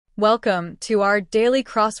Welcome to our daily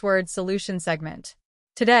crossword solution segment.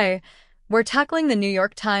 Today, we're tackling the New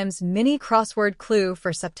York Times mini crossword clue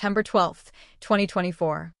for September 12th,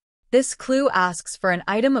 2024. This clue asks for an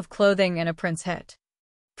item of clothing in a Prince hit.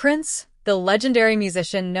 Prince, the legendary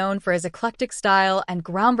musician known for his eclectic style and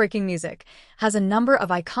groundbreaking music, has a number of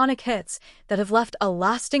iconic hits that have left a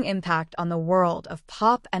lasting impact on the world of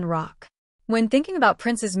pop and rock. When thinking about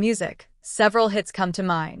Prince's music, several hits come to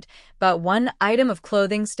mind, but one item of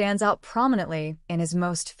clothing stands out prominently in his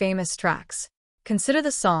most famous tracks. Consider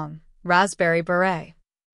the song, Raspberry Beret.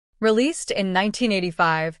 Released in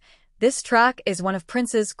 1985, this track is one of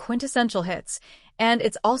Prince's quintessential hits, and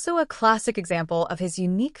it's also a classic example of his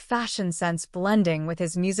unique fashion sense blending with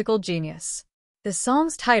his musical genius. The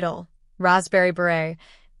song's title, Raspberry Beret,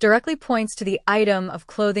 directly points to the item of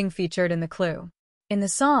clothing featured in the clue. In the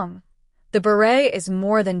song, the beret is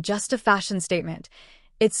more than just a fashion statement.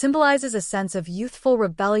 It symbolizes a sense of youthful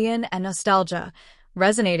rebellion and nostalgia,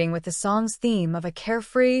 resonating with the song's theme of a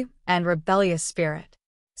carefree and rebellious spirit.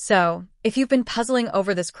 So, if you've been puzzling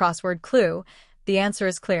over this crossword clue, the answer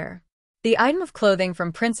is clear. The item of clothing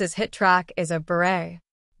from Prince's hit track is a beret.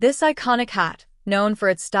 This iconic hat, known for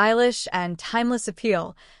its stylish and timeless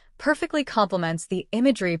appeal, perfectly complements the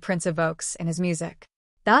imagery Prince evokes in his music.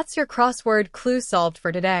 That's your crossword clue solved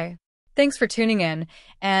for today. Thanks for tuning in,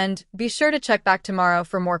 and be sure to check back tomorrow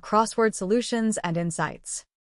for more crossword solutions and insights.